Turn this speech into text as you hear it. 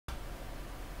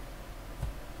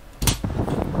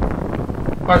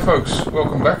Hi folks,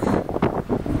 welcome back.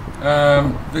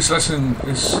 This lesson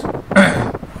is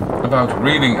about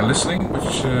reading and listening,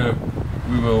 which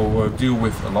we will deal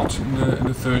with a lot in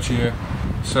the third year.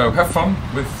 So have fun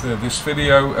with this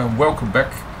video and welcome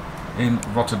back in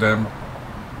Rotterdam.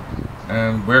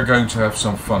 And we're going to have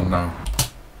some fun now.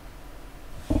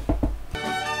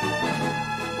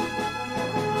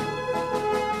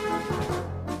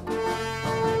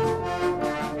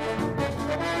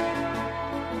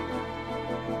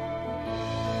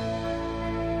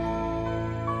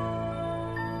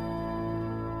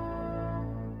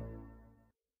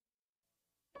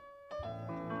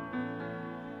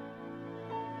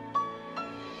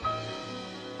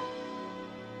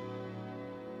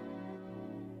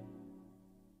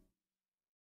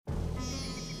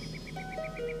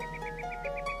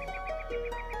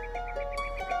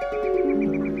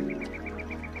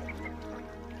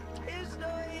 Here's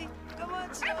Snowy. Come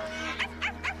on, Snowy.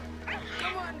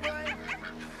 Come on, boy.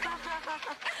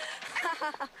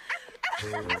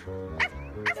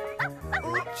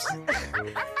 Oops.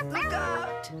 Look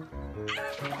out.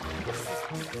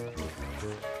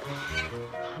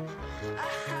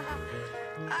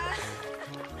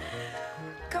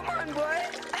 Come on, boy.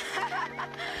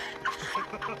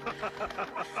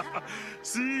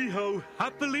 See how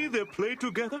happily they play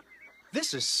together?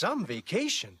 This is some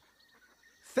vacation.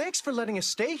 Thanks for letting us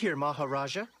stay here,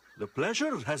 Maharaja. The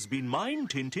pleasure has been mine,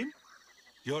 Tintin.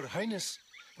 Your Highness,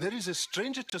 there is a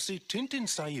stranger to see Tintin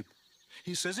Sahib.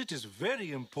 He says it is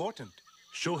very important.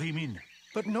 Show him in.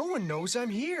 But no one knows I'm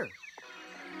here.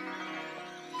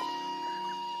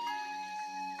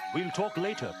 We'll talk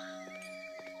later.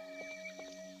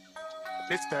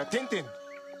 Mr. Tintin.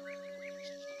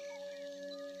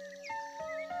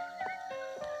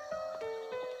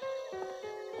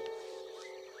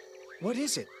 What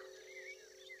is it?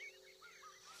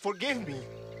 Forgive me.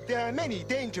 There are many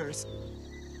dangers.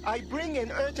 I bring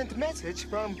an urgent message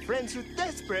from friends who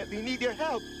desperately need your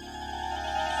help.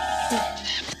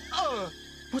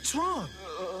 What's wrong?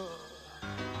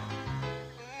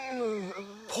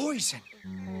 Poison.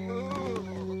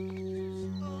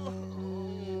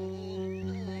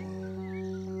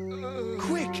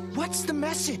 Quick, what's the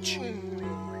message?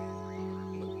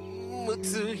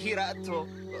 Mutsuhirato.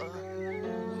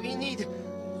 We need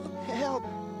help.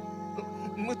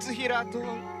 Mutsuhirato.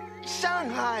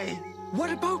 Shanghai. What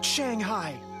about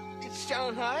Shanghai?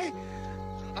 Shanghai?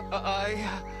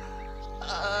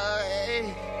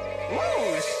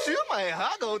 Whoa, shoot my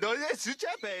heart,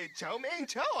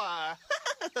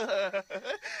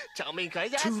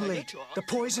 Too late. The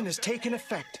poison has taken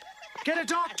effect. Get a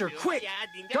doctor, quick!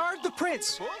 Guard the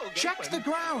prince! Check the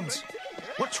grounds!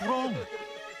 What's wrong?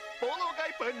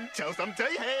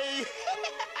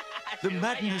 The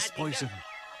madness poison.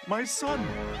 My son.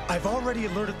 I've already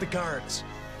alerted the guards.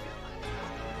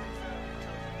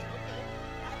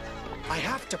 I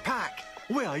have to pack.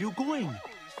 Where are you going?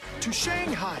 To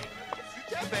Shanghai.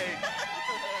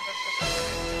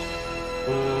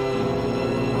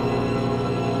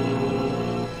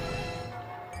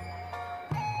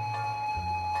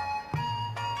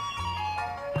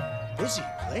 Busy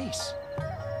place.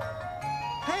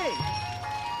 Hey!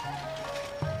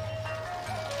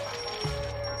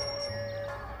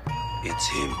 It's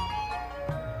him.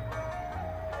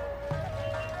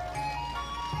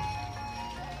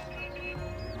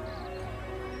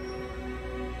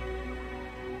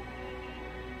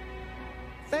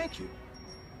 Thank you.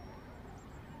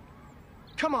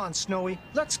 Come on, Snowy,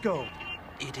 let's go.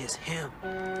 It is him.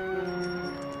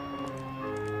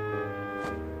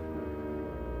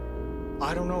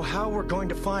 I don't know how we're going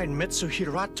to find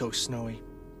Mitsuhirato, Snowy.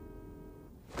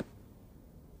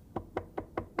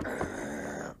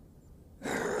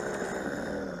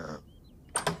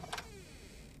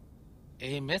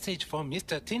 A message from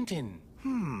Mr. Tintin.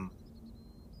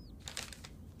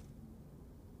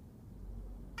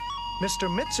 Mr.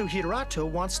 Mitsuhirato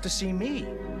wants to see me.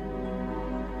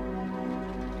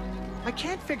 I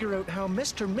can't figure out how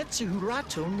Mr.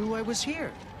 Mitsuhirato knew I was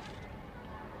here.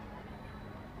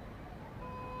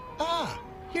 Ah,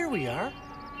 here we are.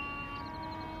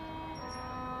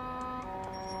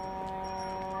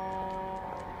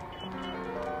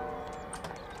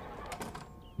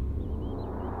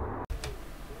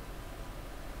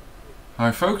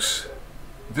 Hi folks,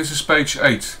 this is page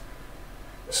 8.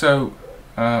 So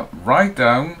write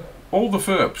down all the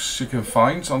verbs you can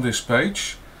find on this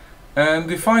page and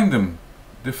define them.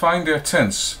 Define their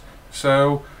tense.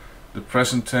 So the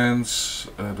present tense,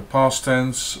 the past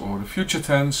tense or the future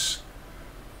tense.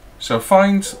 So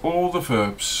find all the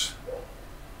verbs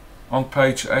on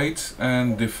page 8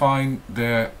 and define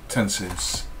their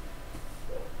tenses.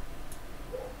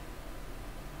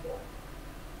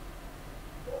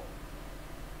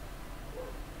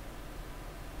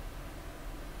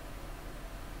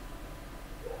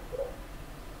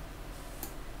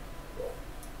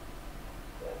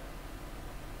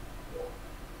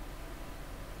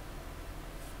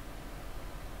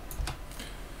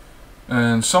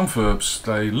 And some verbs,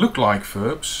 they look like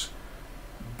verbs,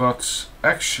 but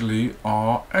actually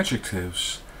are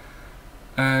adjectives.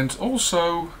 And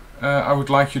also I would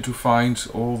like you to find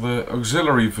all the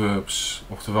auxiliary verbs,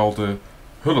 oftewel de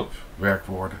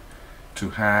hulpwerkwoorden. To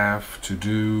have, to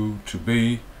do, to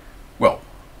be. Well,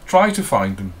 try to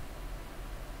find them.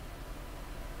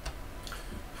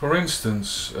 For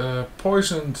instance,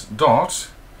 poisoned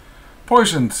dart.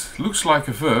 Poisoned looks like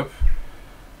a verb,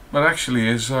 but actually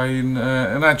is an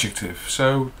adjective,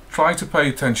 so try to pay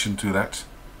attention to that.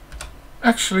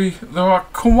 Actually, there are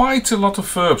quite a lot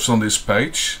of verbs on this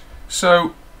page,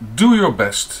 so do your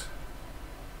best.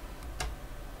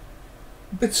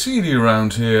 A bit seedy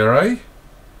around here, eh?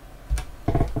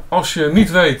 Als je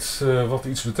niet weet wat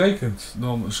iets betekent,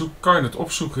 dan kan je het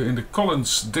opzoeken in de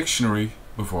Collins Dictionary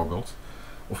bijvoorbeeld.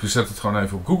 Of je zet het gewoon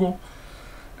even op Google.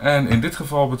 En in dit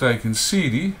geval betekent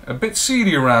seedy, a bit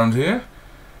seedy around here.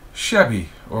 Shabby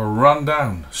or run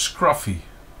down, scruffy,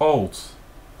 old.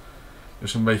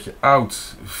 Dus een beetje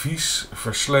oud, vies,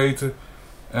 versleten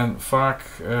en vaak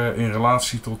in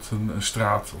relatie tot een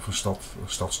straat of een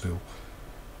stadsdeel.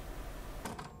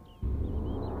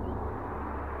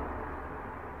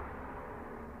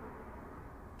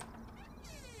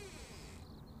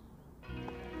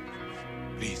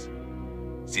 Please,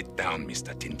 sit down,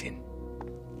 Mr. Tintin.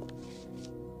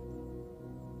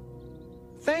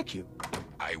 Thank you.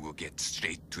 I will get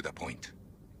straight to the point.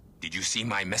 Did you see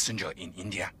my messenger in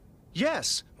India?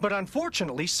 Yes, but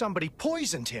unfortunately somebody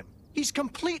poisoned him. He's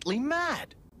completely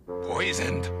mad.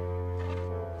 Poisoned?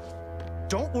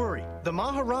 Don't worry, the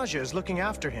Maharaja is looking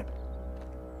after him.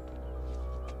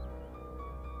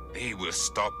 They will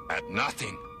stop at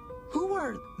nothing. Who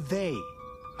are they?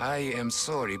 I am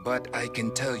sorry, but I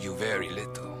can tell you very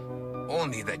little.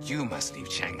 Only that you must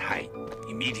leave Shanghai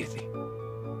immediately.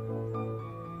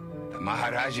 The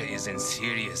Maharaja is in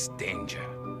serious danger.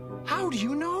 How do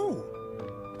you know?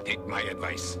 Take my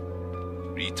advice.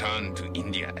 Return to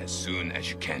India as soon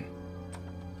as you can.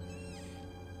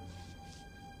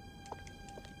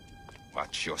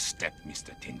 Watch your step,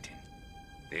 Mr. Tintin.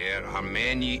 There are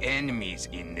many enemies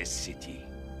in this city.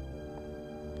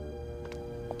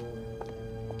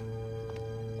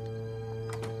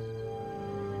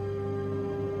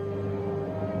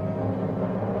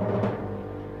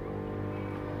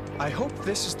 I hope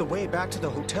this is the way back to the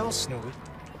hotel, Snowy.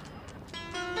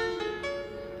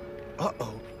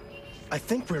 Uh-oh. I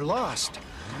think we're lost.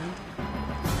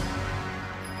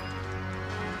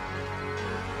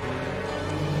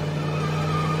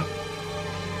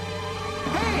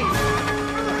 Hey!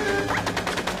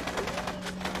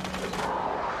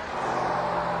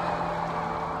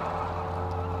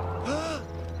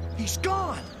 He's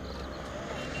gone!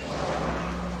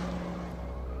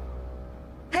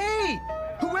 Hey!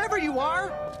 Whoever you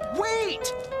are,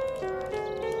 wait!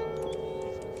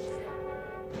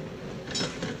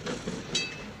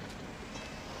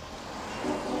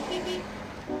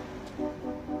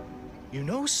 You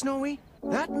know, Snowy,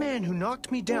 that man who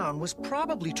knocked me down was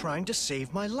probably trying to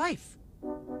save my life.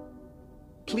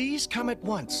 Please come at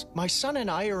once. My son and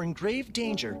I are in grave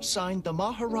danger, signed the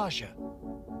Maharaja.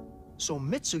 So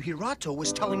Mitsuhirato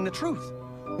was telling the truth.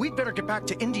 We'd better get back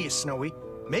to India, Snowy.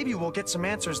 Maybe we'll get some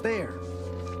answers there.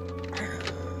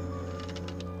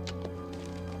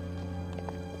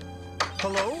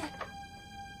 Hello?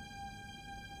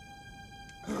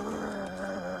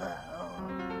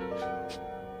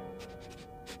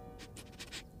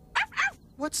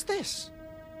 What's this?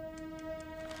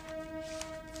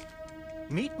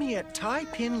 Meet me at Tai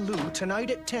Pin Lu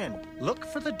tonight at 10. Look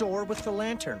for the door with the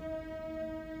lantern.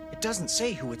 It doesn't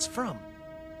say who it's from.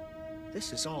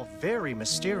 This is all very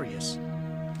mysterious.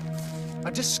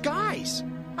 A disguise!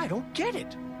 I don't get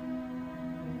it.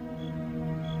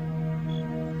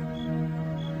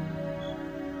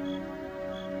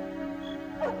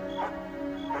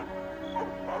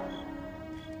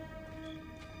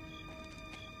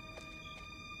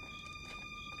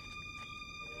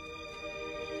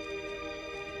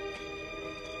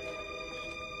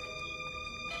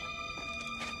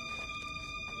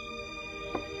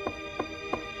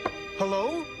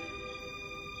 Hello?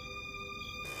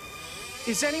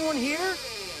 Is anyone here?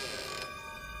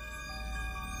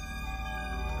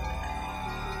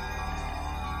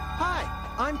 Hi,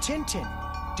 I'm Tintin.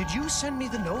 Did you send me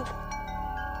the note?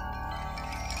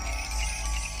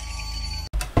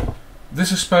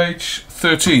 This is page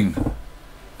 13.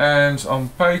 And on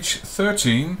page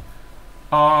 13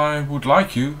 I would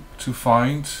like you to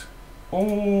find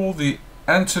all the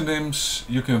antonyms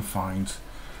you can find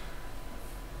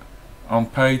on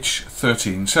page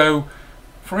 13. So,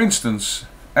 for instance,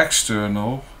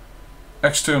 external,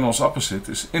 External's opposite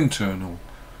is internal.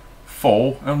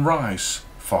 Fall and rise,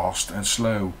 fast and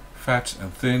slow, fat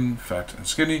and thin, fat and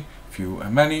skinny, few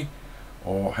and many,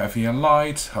 or heavy and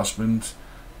light, husband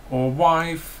or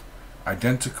wife,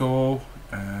 identical,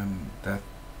 and that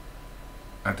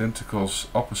identical's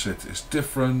opposite is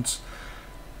different.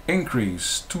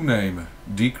 Increase, toenemen,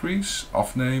 decrease,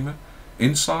 afnemen,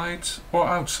 inside or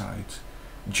outside,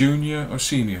 junior or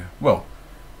senior. Well,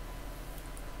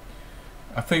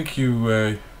 I think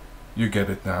you get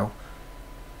it now.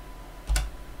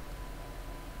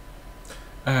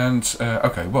 And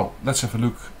okay, well, let's have a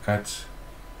look at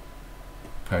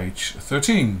page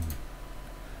 13.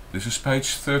 This is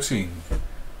page 13.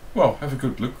 Well, have a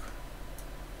good look.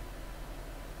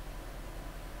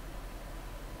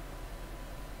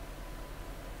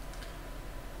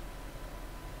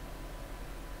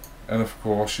 And of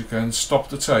course you can stop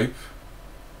the tape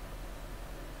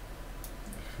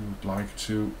if you would like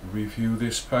to review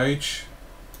this page.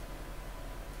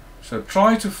 So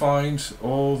try to find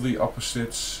all the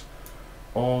opposites,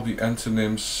 all the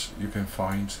antonyms you can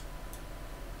find.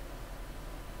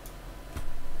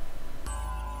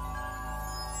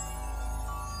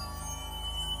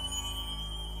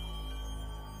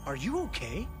 Are you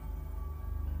okay?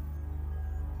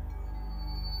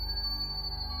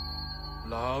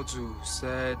 Lao Tzu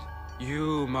said,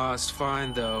 "You must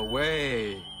find the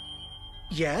way."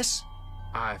 Yes?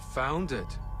 I found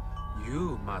it.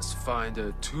 You must find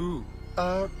it too.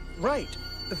 Right.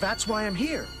 That's why I'm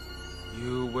here.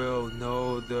 You will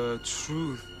know the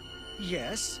truth.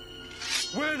 Yes?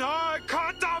 When I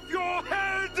cut off your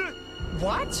head,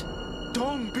 What?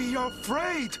 don't be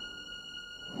afraid.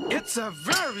 It's a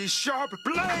very sharp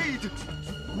blade.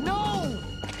 No!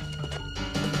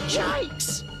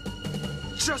 Yikes!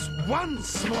 Just one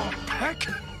small peck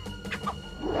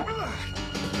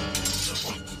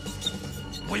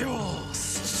will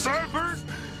sever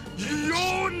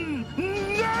your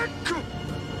neck.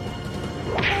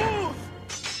 Oh.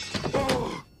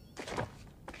 Oh.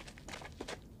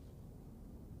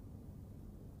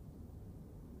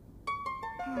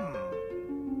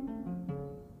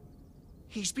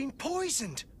 He's been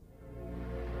poisoned.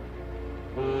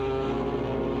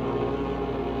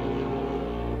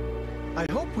 I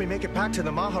hope we make it back to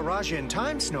the Maharaja in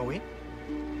time, Snowy.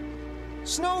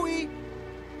 Snowy!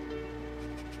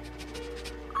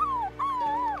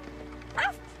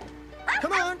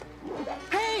 Come on!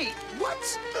 Hey!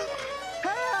 What's...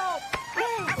 Help!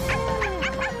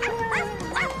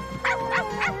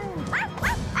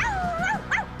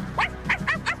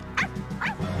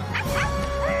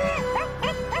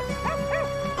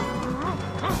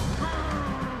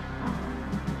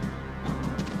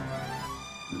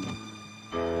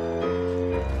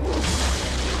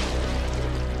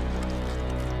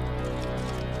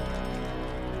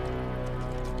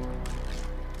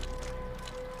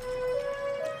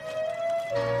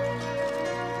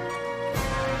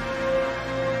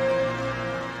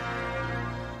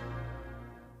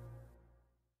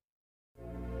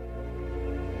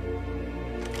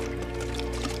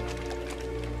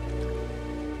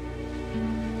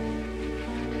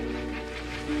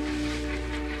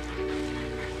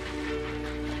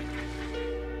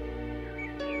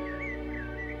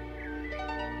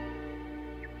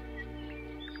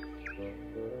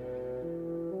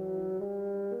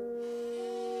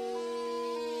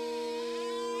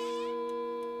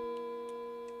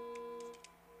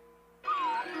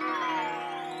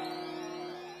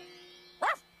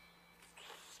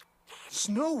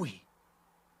 Snowy,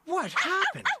 what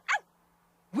happened?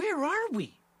 Where are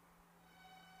we?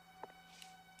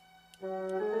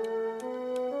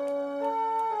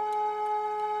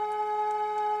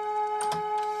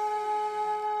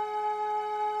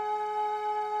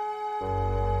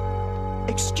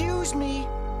 Excuse me.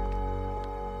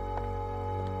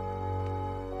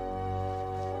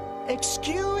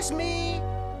 Excuse me.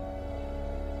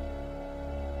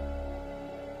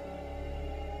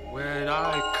 When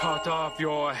I cut off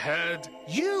your head,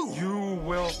 you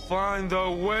will find the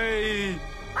way.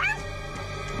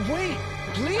 Wait,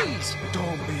 please.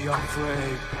 Don't be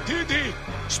afraid. Didi,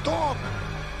 stop.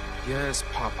 Yes,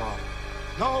 Papa.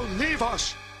 Now leave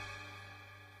us.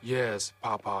 Yes,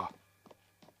 Papa.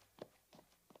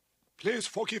 Please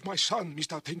forgive my son,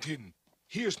 Mr. Tintin.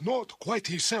 He is not quite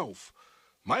himself.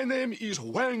 My name is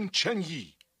Wang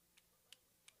Chenyi.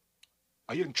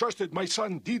 I entrusted my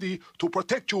son Didi to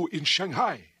protect you in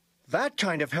Shanghai. That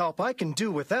kind of help I can do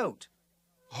without.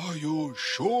 Are you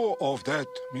sure of that,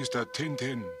 Mr.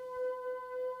 Tintin?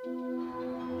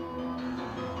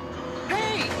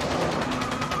 Hey!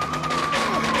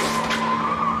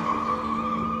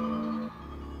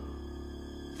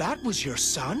 That was your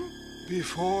son?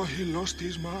 Before he lost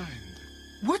his mind.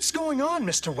 What's going on,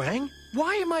 Mr. Wang?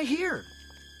 Why am I here?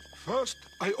 First,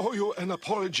 I owe you an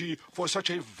apology for such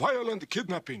a violent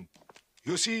kidnapping.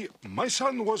 You see, my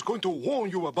son was going to warn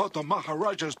you about the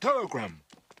Maharaja's telegram.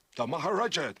 The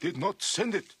Maharaja did not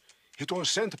send it. It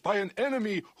was sent by an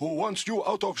enemy who wants you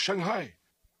out of Shanghai.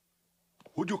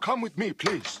 Would you come with me,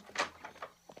 please?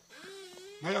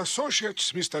 My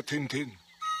associates, Mr. Tintin.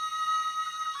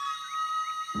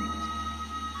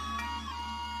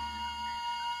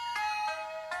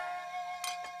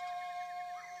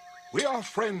 We are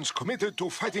friends committed to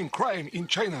fighting crime in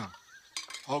China.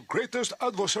 Our greatest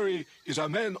adversary is a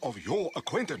man of your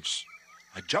acquaintance,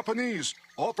 a Japanese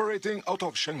operating out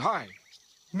of Shanghai.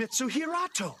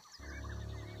 Mitsuhirato.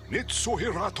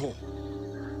 Mitsuhirato.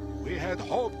 We had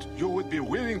hoped you would be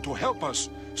willing to help us,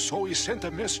 so we sent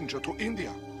a messenger to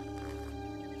India.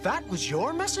 That was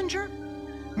your messenger?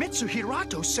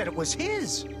 Mitsuhirato said it was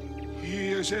his. He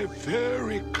is a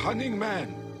very cunning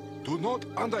man. Do not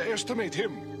underestimate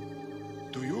him.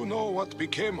 Do you know what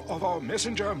became of our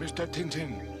messenger, Mr.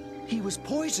 Tintin? He was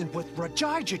poisoned with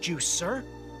Rajaja juice, sir.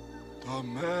 The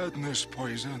madness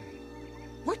poison.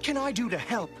 What can I do to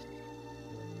help?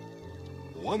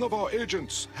 One of our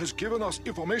agents has given us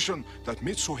information that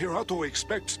Mitsuhirato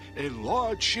expects a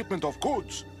large shipment of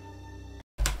goods.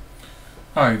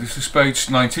 Hi, this is page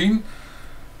 19.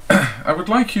 I would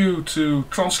like you to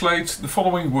translate the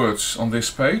following words on this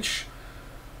page.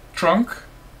 Trunk,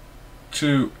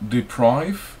 to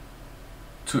deprive,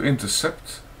 to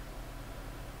intercept,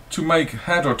 to make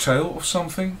head or tail of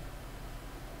something,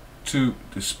 to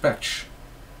dispatch,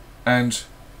 and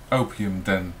opium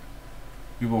den.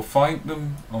 You will find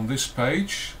them on this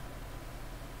page.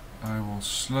 I will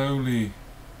slowly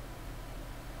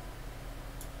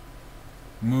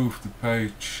move the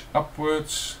page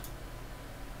upwards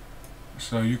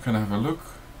so you can have a look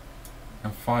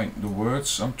and find the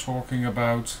words I'm talking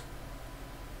about.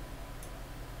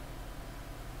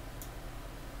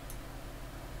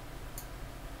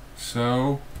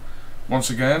 So, once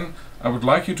again, I would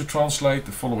like you to translate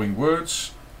the following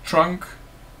words. Trunk,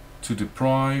 to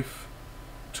deprive,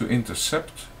 to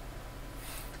intercept,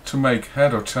 to make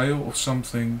head or tail of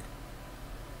something,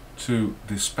 to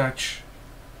dispatch,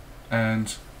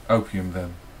 and opium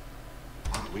den.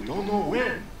 But we don't know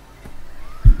when.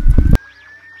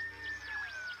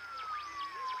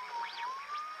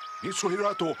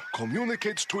 Mitsuhirato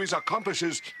communicates to his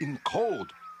accomplices in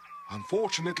code.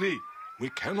 Unfortunately, we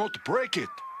cannot break it.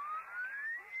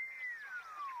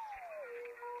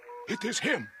 It is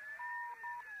him.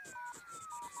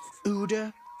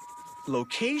 Uda,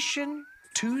 location,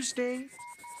 Tuesday,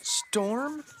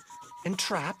 storm, and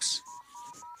traps,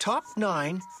 top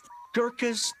 9,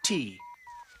 Gurkha's tea.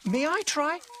 May I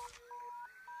try?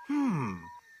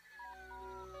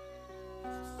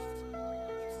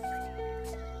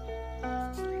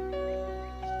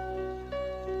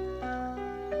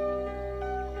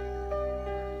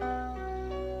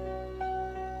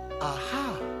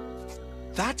 Aha!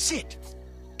 That's it.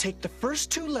 Take the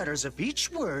first 2 letters of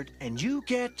each word and you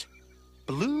get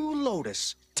Blue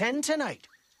Lotus, 10 tonight.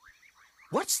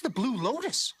 What's the Blue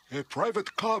Lotus? A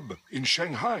private club in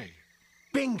Shanghai.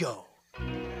 Bingo!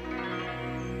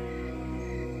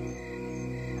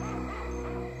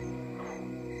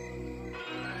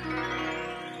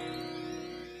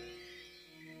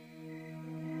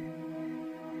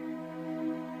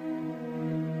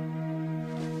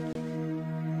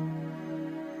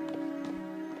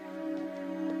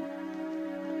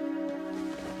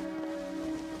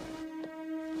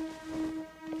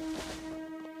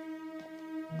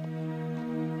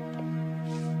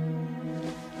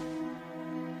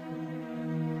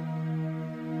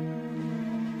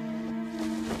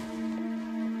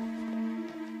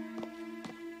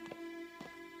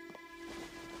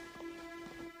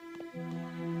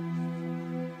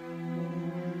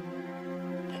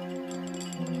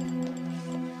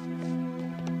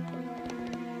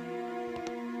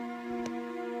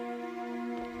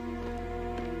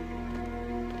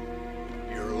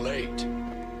 Late.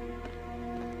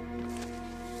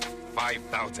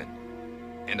 5,000.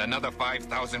 And another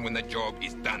 5,000 when the job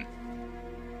is done.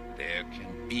 There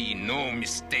can be no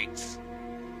mistakes.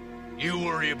 You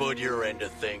worry about your end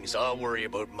of things, I'll worry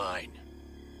about mine.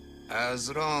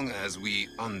 As long as we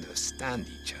understand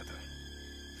each other.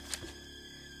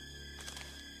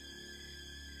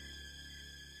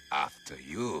 After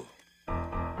you.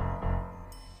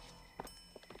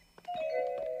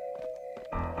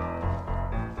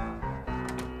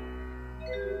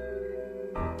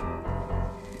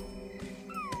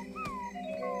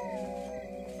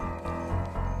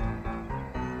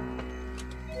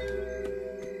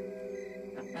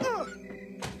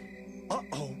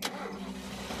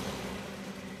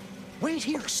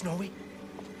 right here, Snowy.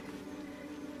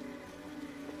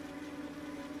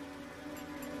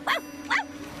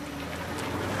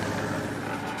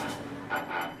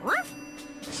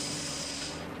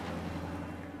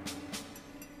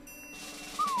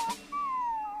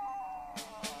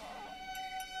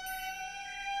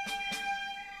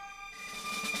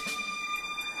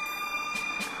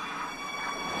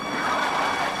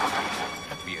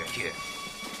 We are here.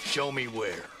 Show me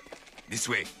where. This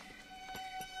way.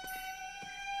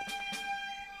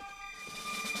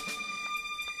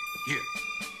 Here.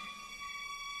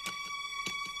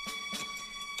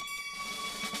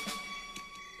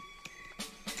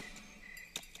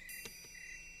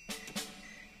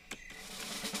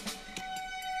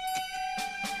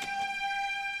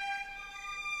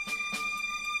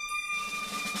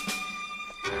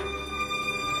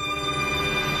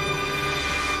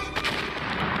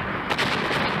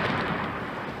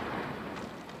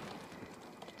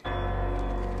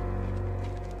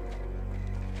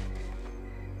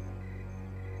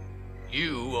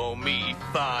 You owe me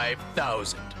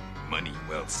 5,000. Money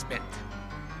well spent.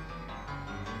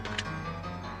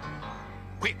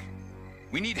 Quick!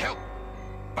 We need help.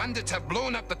 Bandits have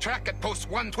blown up the track at post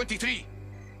 123.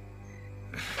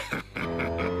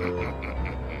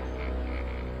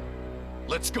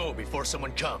 Let's go before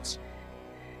someone comes.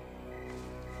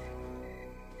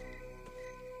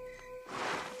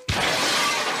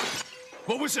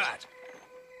 What was that?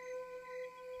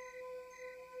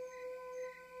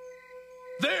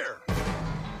 There!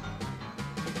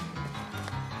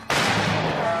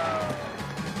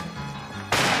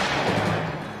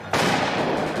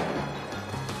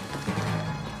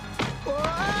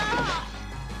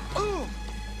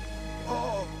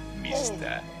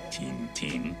 Mr.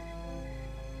 Tintin.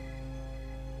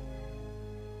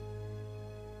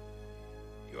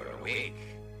 You're awake.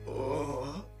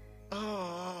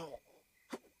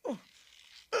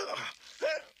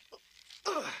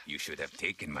 You should have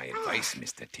taken my advice,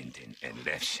 Mr. Tintin, and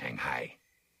left Shanghai.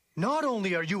 Not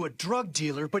only are you a drug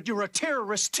dealer, but you're a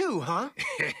terrorist too, huh?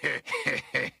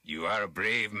 You are a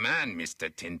brave man, Mr.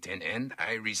 Tintin, and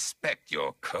I respect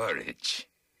your courage.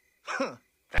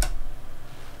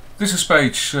 This is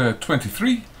page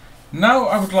 23. Now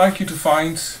I would like you to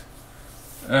find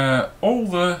all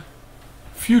the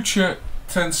future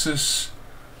tenses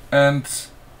and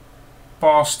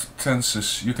past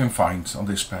tenses you can find on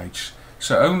this page.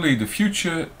 So only the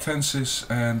future tenses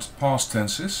and past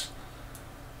tenses.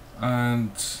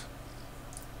 And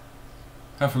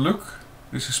have a look.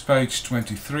 This is page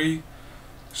 23.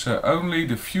 So only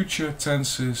the future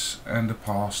tenses and the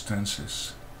past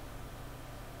tenses.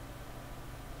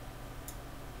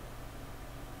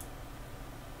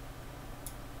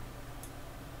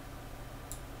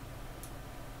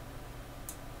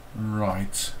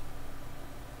 Right.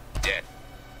 Death,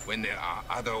 when there are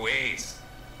other ways.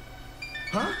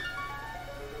 Huh?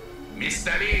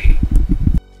 Mr. Lee!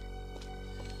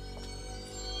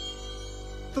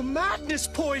 The madness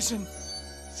poison!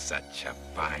 Such a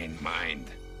fine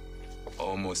mind.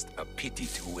 Almost a pity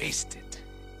to waste it.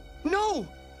 No!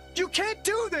 You can't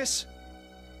do this!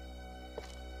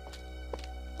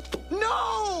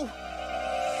 No!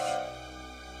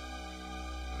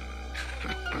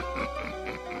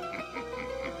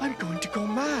 I'm going to go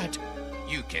mad.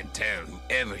 You can tell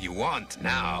whoever you want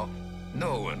now.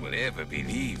 No one will ever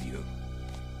believe you.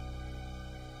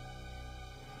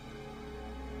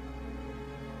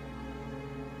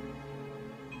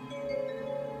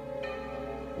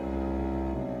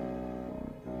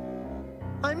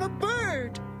 I'm a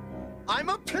bird. I'm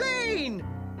a plane.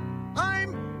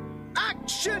 I'm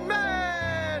Action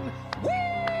Man. Whee!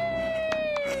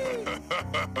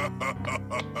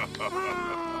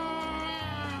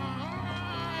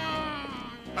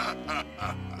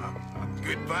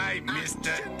 Goodbye,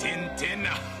 Mr. Tintin.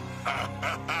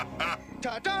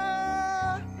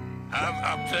 Ta-da! Have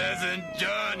a pleasant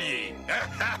journey.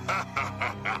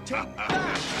 Take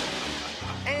that!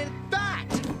 And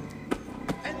that!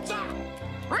 And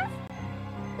that!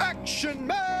 Action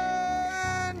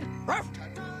Man!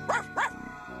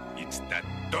 It's that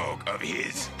dog of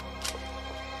his.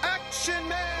 Action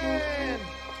Man!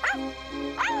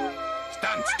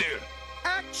 Stand still.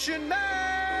 Action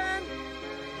Man!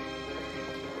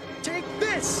 Take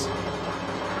this!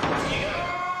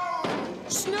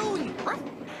 Snowy!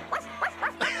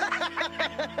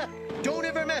 Don't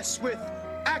ever mess with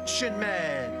Action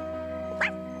Man!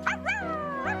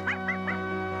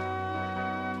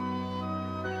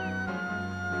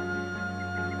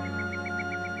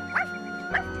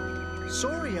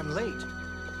 Sorry I'm late.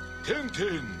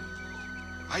 Tintin,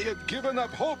 I had given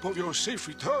up hope of your safe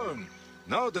return,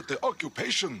 now that the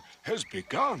occupation has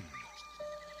begun.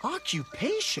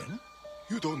 Occupation?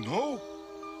 You don't know?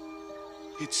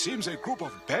 It seems a group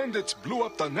of bandits blew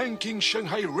up the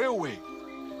Nanking-Shanghai Railway.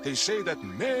 They say that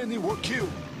many were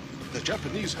killed. The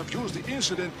Japanese have used the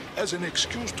incident as an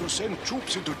excuse to send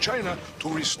troops into China to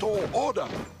restore order.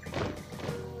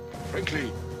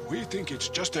 Frankly, we think it's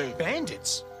just a...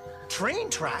 Bandits? Train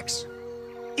tracks?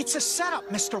 It's a setup,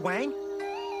 Mr. Wang.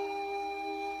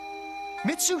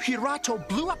 Mitsuhirato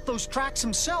blew up those tracks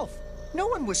himself. No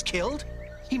one was killed.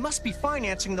 He must be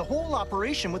financing the whole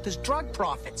operation with his drug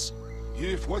profits.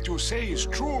 If what you say is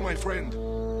true, my friend,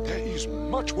 there is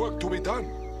much work to be done.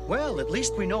 Well, at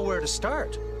least we know where to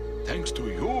start. Thanks to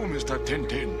you, Mr.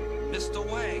 Tintin. Mr.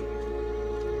 Wang.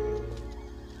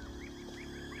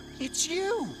 It's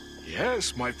you.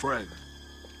 Yes, my friend.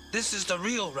 This is the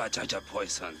real Rajaja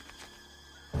poison.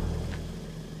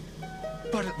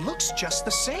 But it looks just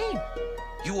the same.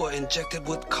 You were injected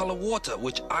with color water,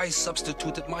 which I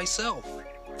substituted myself.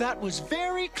 That was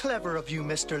very clever of you,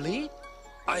 Mr. Lee.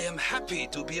 I am happy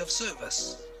to be of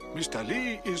service. Mr.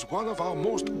 Lee is one of our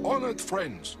most honored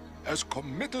friends, as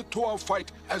committed to our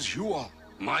fight as you are.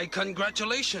 My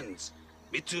congratulations.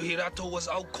 Mitsuhirato was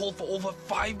out cold for over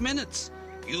 5 minutes.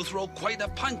 You throw quite a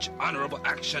punch, Honorable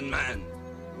Action Man.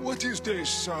 What is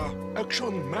this,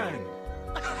 Action Man?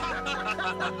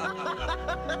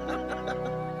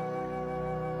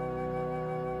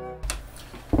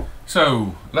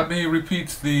 So, let me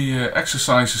repeat the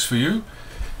exercises for you.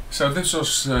 So this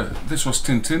was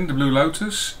Tintin, the Blue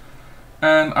Lotus,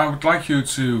 and I would like you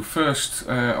to first,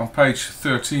 on page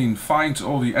 13, find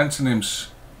all the antonyms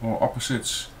or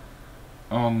opposites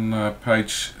on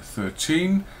page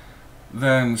 13.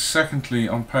 Then secondly,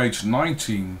 on page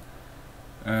 19,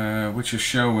 which is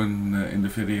shown in the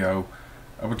video,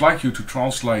 I would like you to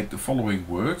translate the following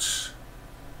words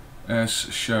as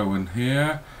shown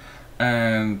here.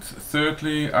 And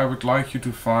thirdly, I would like you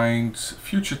to find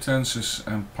future tenses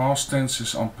and past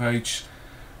tenses on page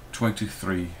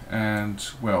 23. And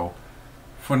well,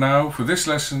 for now, for this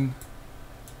lesson,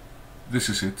 this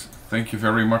is it. Thank you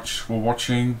very much for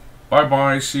watching. Bye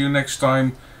bye, see you next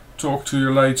time. Talk to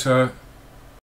you later.